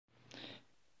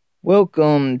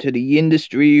Welcome to the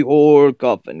Industry Whore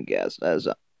Coffin Cast. As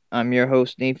I'm your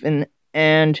host, Nathan,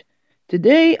 and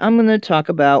today I'm going to talk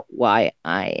about why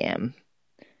I am.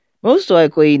 Most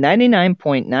likely,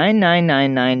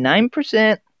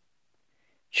 99.99999%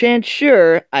 chance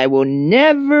sure I will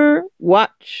never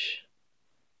watch.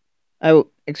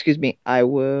 Will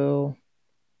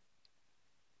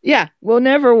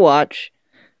never watch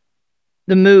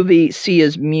the movie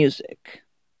Sia's Music.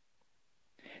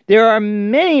 There are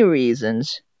many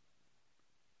reasons,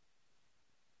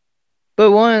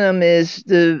 but one of them is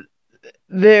the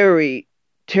very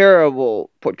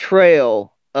terrible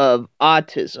portrayal of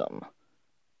autism.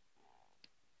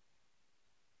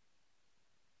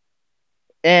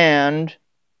 And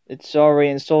it's already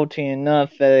insulting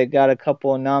enough that it got a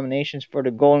couple of nominations for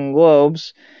the Golden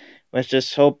Globes. Let's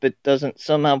just hope it doesn't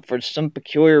somehow, for some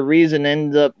peculiar reason,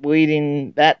 end up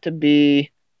leading that to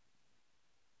be,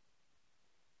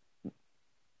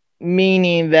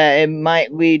 meaning that it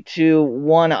might lead to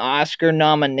one Oscar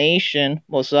nomination.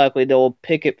 Most likely they'll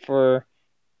pick it for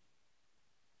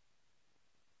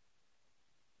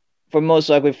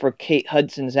Kate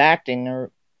Hudson's acting.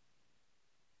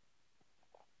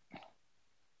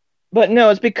 But no,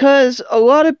 it's because a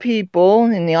lot of people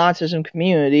in the autism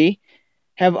community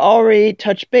have already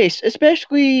touched base,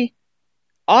 especially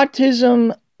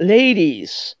autism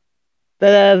ladies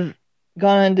that have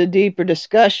gone into deeper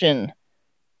discussion.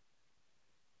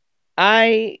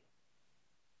 I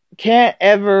can't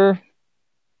ever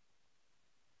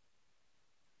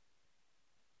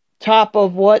top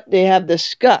of what they have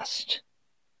discussed.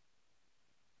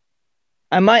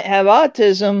 I might have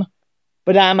autism,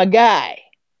 but I'm a guy.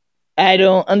 I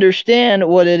don't understand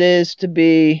what it is to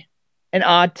be an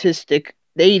autistic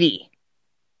lady.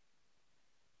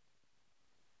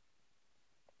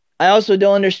 I also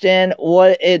don't understand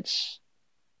what it's...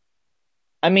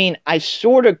 I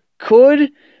sort of could,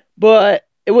 but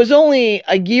it was only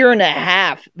a year and a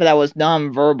half that I was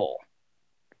nonverbal.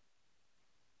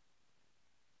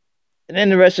 And then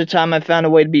the rest of the time I found a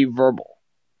way to be verbal.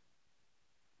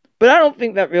 But I don't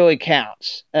think that really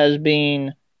counts as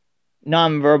being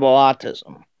nonverbal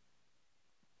autism.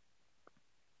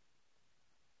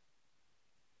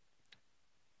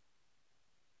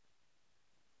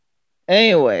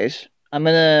 Anyways, I'm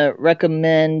going to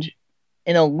recommend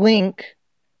in a link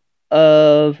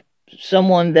of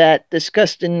someone that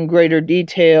discussed in greater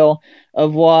detail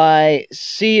of why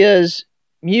Sia's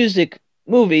Music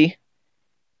movie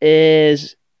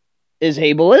is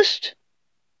ableist,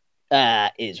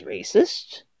 is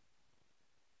racist.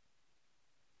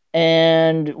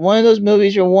 And one of those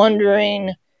movies you're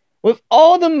wondering, with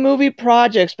all the movie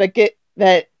projects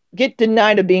that get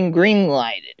denied of being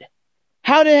green-lighted,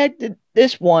 how the heck did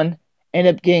this one end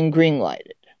up getting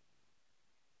green-lighted?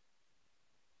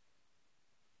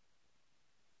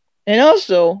 And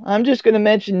also, I'm just going to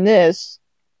mention this.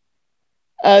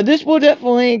 This will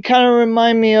definitely kind of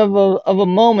remind me of a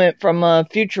moment from a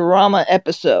Futurama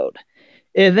episode.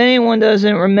 If anyone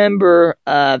doesn't remember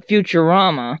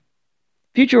Futurama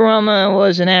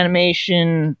was an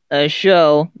animation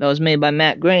show that was made by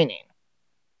Matt Groening.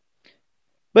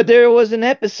 But there was an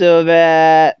episode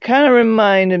that kind of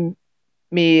reminded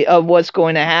me of what's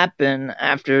going to happen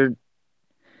after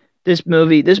this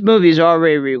movie. This movie is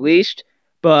already released,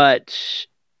 but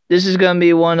this is going to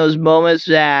be one of those moments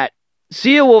that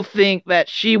Sia will think that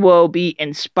she will be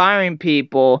inspiring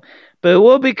people, but it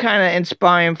will be kind of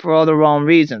inspiring for all the wrong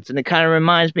reasons. And it kind of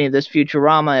reminds me of this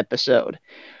Futurama episode.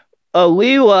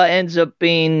 Leela ends up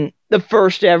being the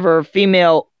first ever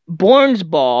female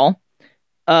Bornsball,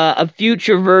 a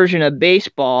future version of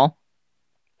baseball,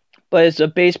 but it's a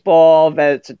baseball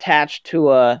that's attached to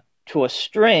a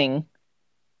string,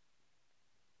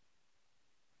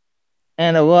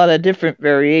 and a lot of different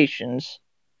variations.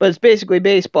 But it's basically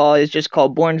baseball. It's just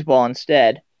called Bornsball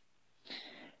instead.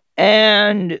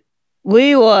 And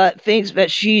Leela thinks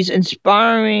that she's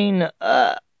inspiring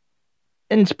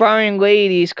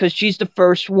ladies because she's the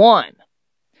first one.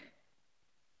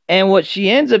 And what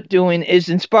she ends up doing is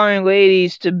inspiring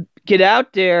ladies to get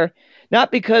out there,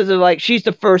 not because of she's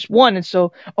the first one, and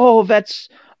so, that's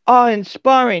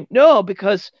inspiring. No,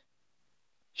 because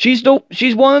she's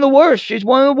one of the worst. She's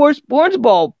one of the worst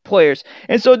Bornsball players.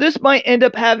 And so this might end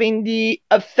up having the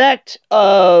effect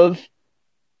of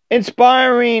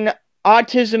inspiring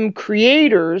autism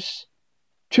creators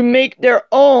to make their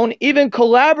own, even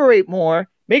collaborate more,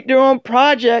 make their own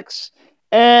projects,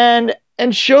 and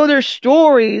show their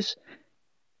stories,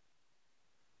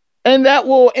 and that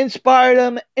will inspire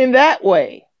them in that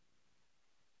way.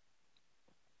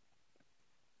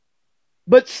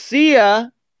 But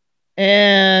Sia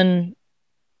and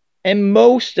and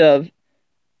most of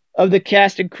the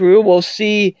cast and crew will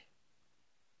see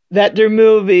that their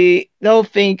movie, they'll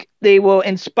think they will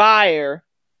inspire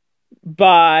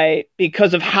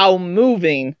because of how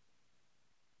moving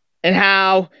and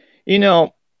how,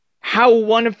 how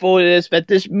wonderful it is that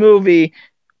this movie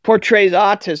portrays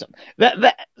autism.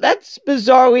 That's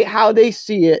bizarrely how they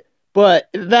see it, but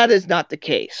that is not the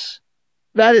case.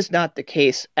 That is not the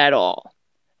case at all.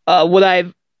 What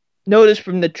I've noticed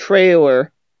from the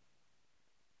trailer,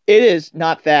 it is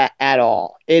not that at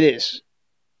all. It is.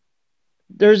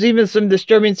 There's even some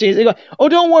disturbing scenes. They go, "Oh,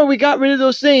 don't worry, we got rid of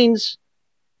those things."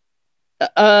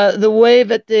 The way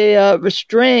that they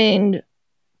restrained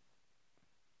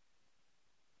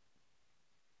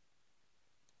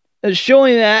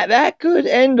showing that could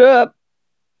end up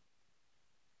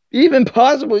even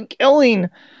possibly killing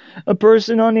a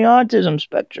person on the autism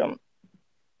spectrum.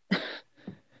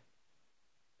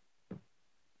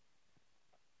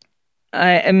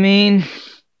 I mean,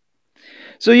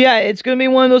 so yeah, it's gonna be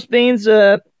one of those things.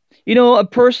 A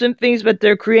person thinks that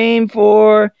they're creating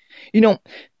for,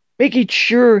 making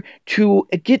sure to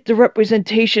get the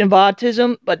representation of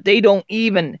autism, but they don't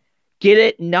even get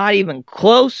it, not even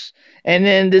close. And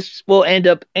then this will end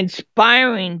up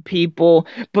inspiring people,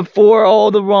 but for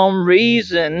all the wrong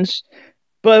reasons.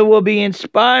 But it will be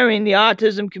inspiring the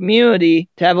autism community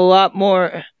to have a lot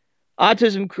more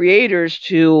autism creators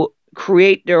to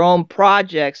create their own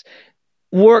projects,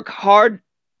 work harder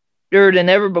than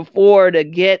ever before to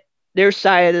get their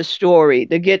side of the story,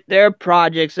 to get their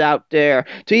projects out there,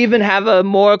 to even have a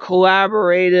more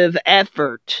collaborative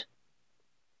effort.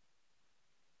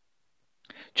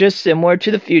 Just similar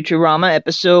to the Futurama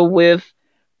episode with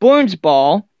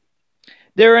Ball,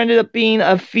 there ended up being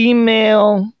a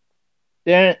female.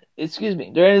 There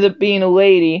ended up being a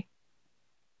lady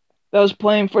that was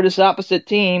playing for this opposite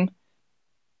team,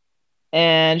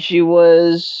 and she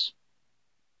was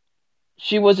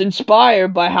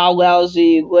inspired by how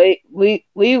lousy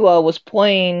Leela was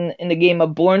playing in the game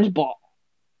of Ball.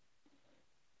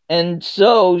 And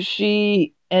so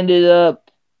she ended up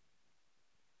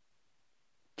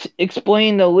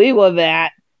explaining to Leela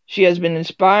that she has been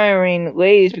inspiring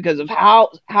ladies because of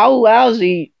how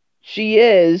lousy she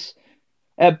is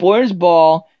at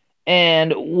Ball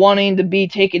and wanting to be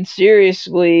taken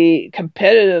seriously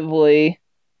competitively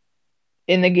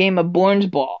in the game of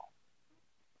Ball.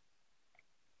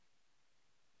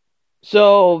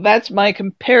 So that's my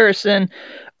comparison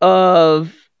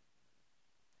of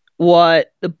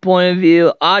what the point of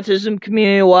view autism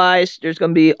community wise. There's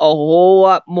going to be a whole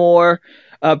lot more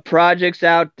projects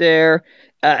out there.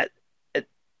 A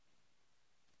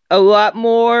lot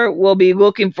more will be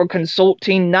looking for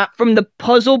consulting, not from the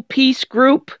Puzzle Piece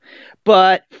Group,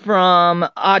 but from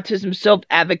Autism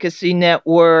Self-Advocacy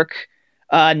Network,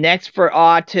 Next for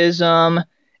Autism,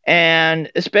 and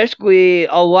especially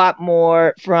a lot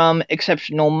more from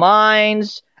Exceptional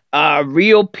Minds,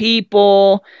 Real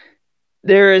People.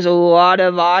 There is a lot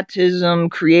of autism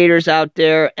creators out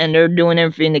there, and they're doing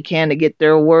everything they can to get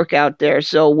their work out there.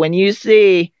 So when you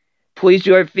see, please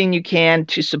do everything you can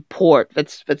to support.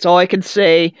 That's all I can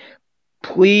say.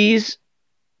 Please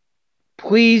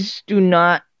do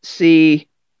not see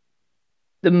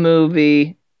the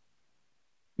movie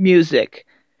Music.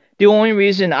 The only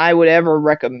reason I would ever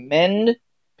recommend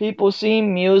people see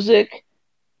Music,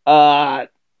 just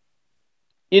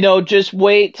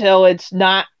wait till it's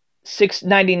not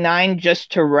 $6.99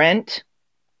 just to rent.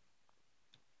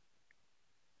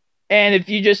 And if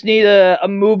you just need a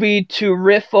movie to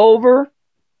riff over,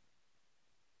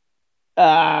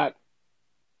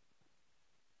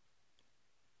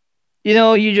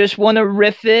 you just want to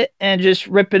riff it and just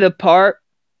rip it apart.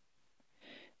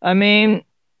 I mean,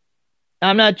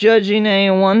 I'm not judging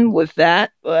anyone with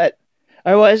that, but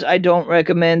otherwise, I don't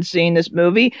recommend seeing this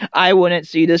movie. I wouldn't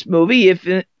see this movie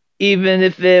even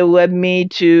if it led me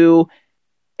to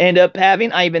end up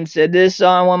having. I even said this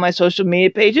on one of my social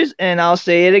media pages, and I'll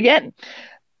say it again.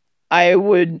 I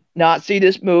would not see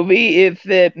this movie if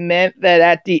it meant that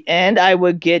at the end I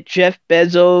would get Jeff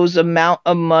Bezos' amount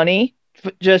of money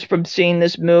just from seeing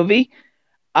this movie.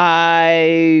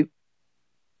 The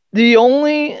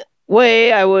only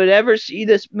way I would ever see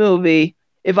this movie,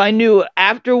 if I knew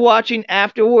after watching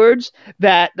afterwards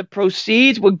that the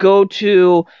proceeds would go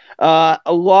to a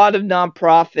lot of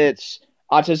nonprofits,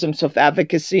 Autism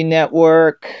Self-Advocacy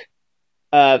Network,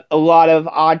 a lot of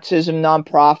autism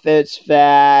nonprofits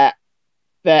that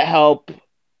help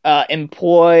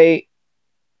employ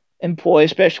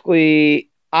especially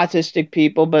autistic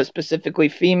people, but specifically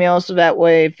females, so that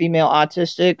way female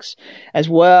autistics as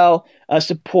well,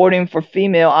 supporting for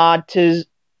female autism,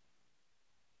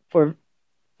 for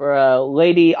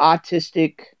lady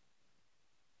autistic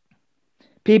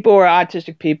people or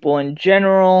autistic people in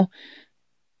general.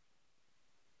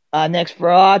 Next for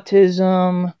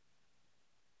autism.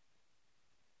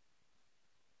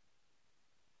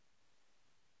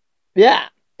 Yeah,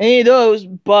 any of those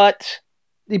but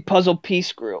the Puzzle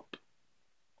Piece Group.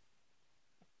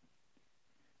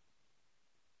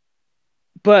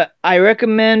 But I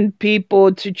recommend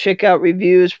people to check out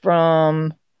reviews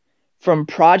from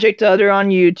Project Other on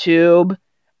YouTube.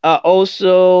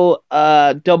 Also,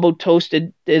 Double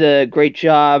Toasted did a great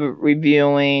job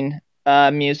reviewing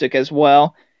music as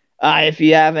well. If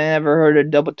you haven't ever heard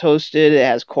of Double Toasted, it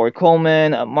has Corey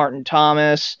Coleman, Martin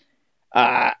Thomas.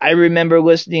 I remember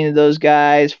listening to those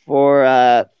guys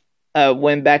for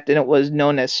when back then it was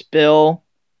known as Spill.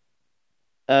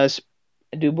 I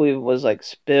do believe it was like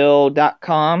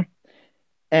spill.com.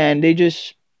 And they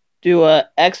just do an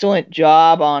excellent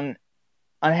job on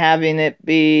having it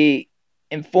be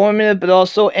informative but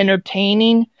also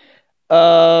entertaining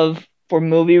for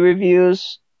movie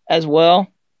reviews as well.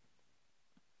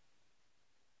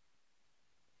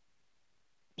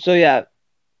 So yeah,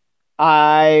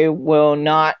 I will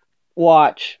not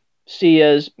watch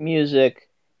Sia's music.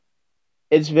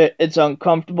 It's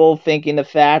uncomfortable thinking the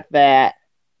fact that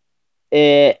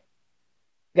it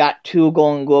got 2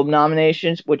 Golden Globe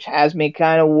nominations, which has me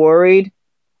kind of worried.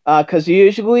 Because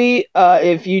usually,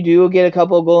 if you do get a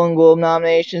couple of Golden Globe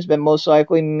nominations, that most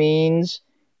likely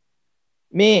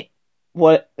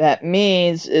what that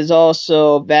means is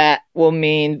also that will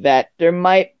mean that there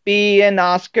might be an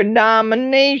Oscar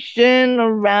nomination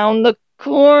around the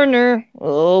corner.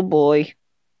 Oh boy.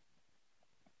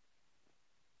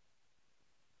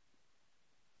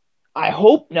 I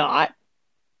hope not.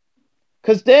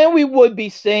 Because then we would be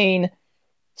saying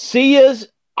Sia's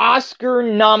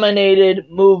Oscar-nominated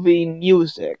movie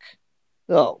music.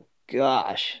 Oh,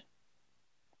 gosh.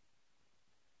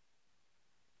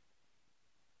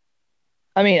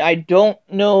 I mean, I don't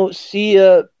know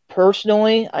Sia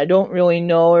personally. I don't really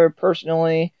know her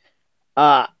personally.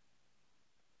 I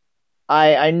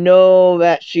know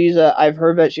that I've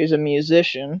heard that she's a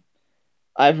musician.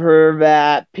 I've heard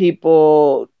that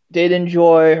people did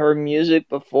enjoy her music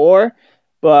before.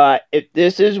 But if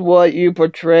this is what you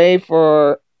portray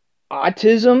for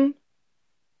autism,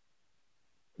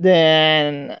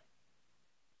 then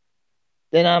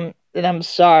I'm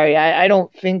sorry. I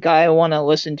don't think I want to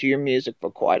listen to your music for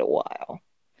quite a while.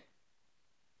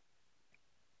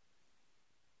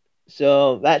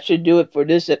 So that should do it for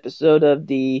this episode of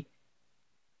the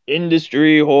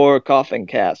Industry Horror Coffin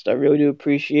Cast. I really do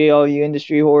appreciate all you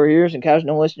industry horror hearers and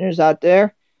casual listeners out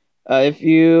there. If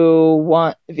you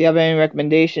have any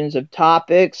recommendations of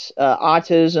topics,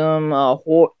 autism,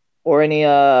 or any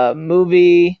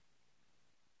movie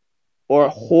or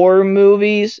horror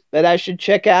movies that I should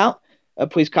check out,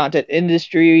 please contact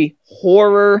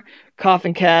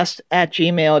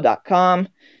industryhorrorcoffincast@gmail.com.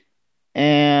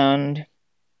 And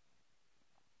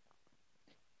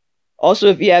also,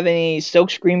 if you have any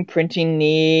silkscreen printing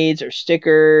needs or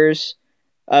stickers,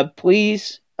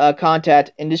 please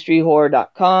contact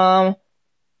industryhorror.com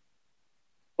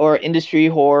or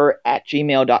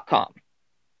industryhorror@gmail.com.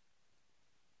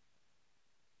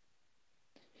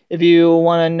 If you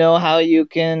want to know how you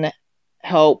can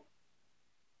help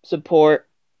support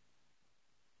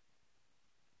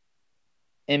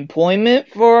employment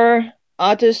for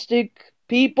autistic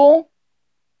people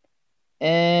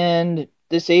and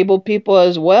disabled people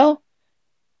as well,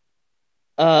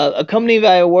 a company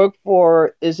that I work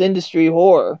for is Industry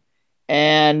Horror,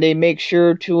 and they make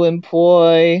sure to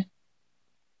employ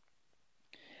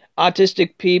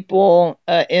autistic people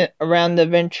around the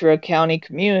Ventura County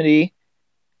community.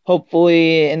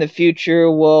 Hopefully, in the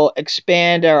future, we'll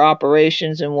expand our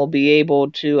operations and we'll be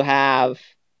able to have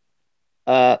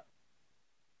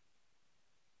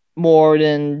more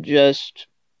than just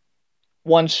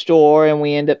one store, and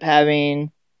we end up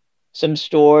having some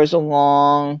stores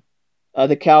along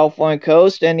the California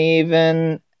coast and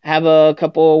even have a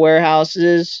couple of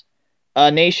warehouses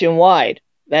nationwide.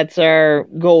 That's our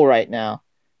goal right now.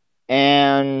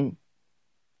 And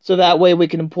so that way we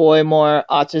can employ more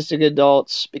autistic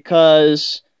adults,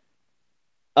 because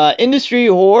industry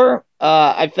horror,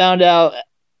 I found out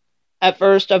at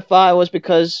first I thought it was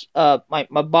because my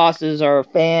bosses are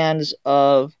fans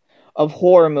of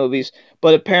horror movies,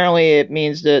 but apparently it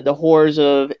means the horrors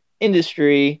of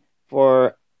industry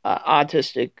for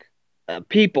autistic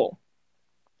people,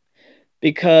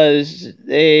 because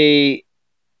they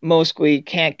mostly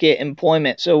can't get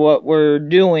employment. So what we're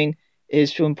doing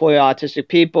is to employ autistic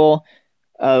people.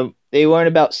 They learn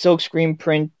about silkscreen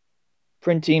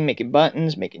printing, making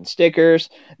buttons, making stickers.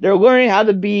 They're learning how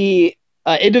to be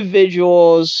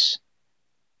individuals.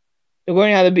 They're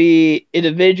learning how to be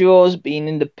individuals, being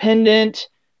independent,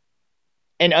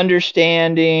 and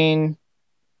understanding,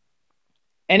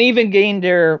 and even getting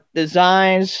their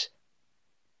designs,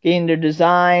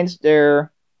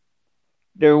 their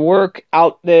work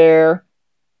out there,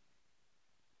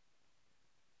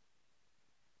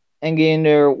 and getting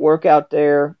their work out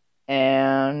there,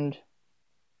 and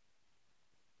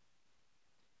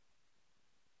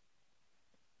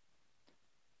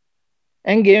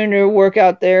getting their work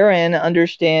out there, and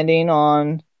understanding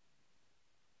on,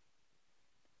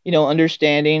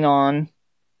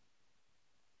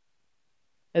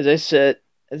 as I said,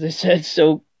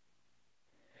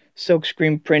 silk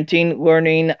screen printing,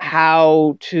 learning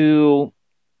how to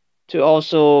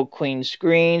also clean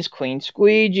screens, clean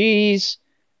squeegees,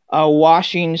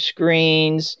 washing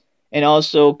screens, and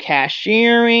also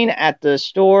cashiering at the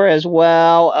store as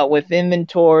well, with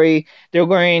inventory. They're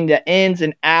learning the ins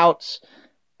and outs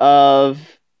of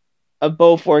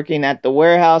both working at the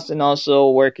warehouse and also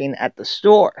working at the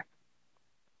store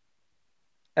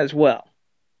as well.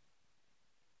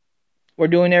 We're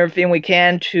doing everything we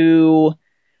can to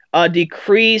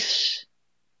decrease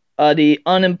the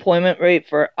unemployment rate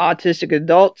for autistic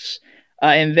adults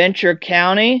in Ventura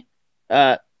County.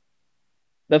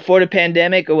 Before the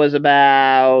pandemic,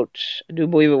 I do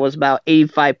believe it was about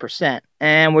 85%.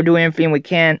 And we're doing everything we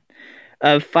can.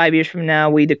 5 years from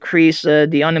now, we decrease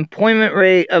the unemployment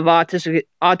rate of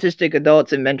autistic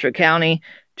adults in Ventura County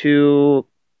to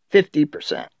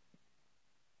 50%.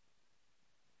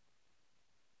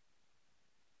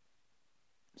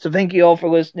 So thank you all for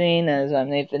listening, as I'm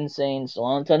Nathan saying so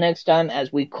long until next time,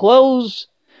 as we close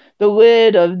the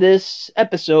lid of this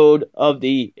episode of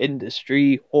the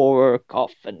Industry Horror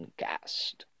Coffin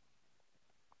Cast.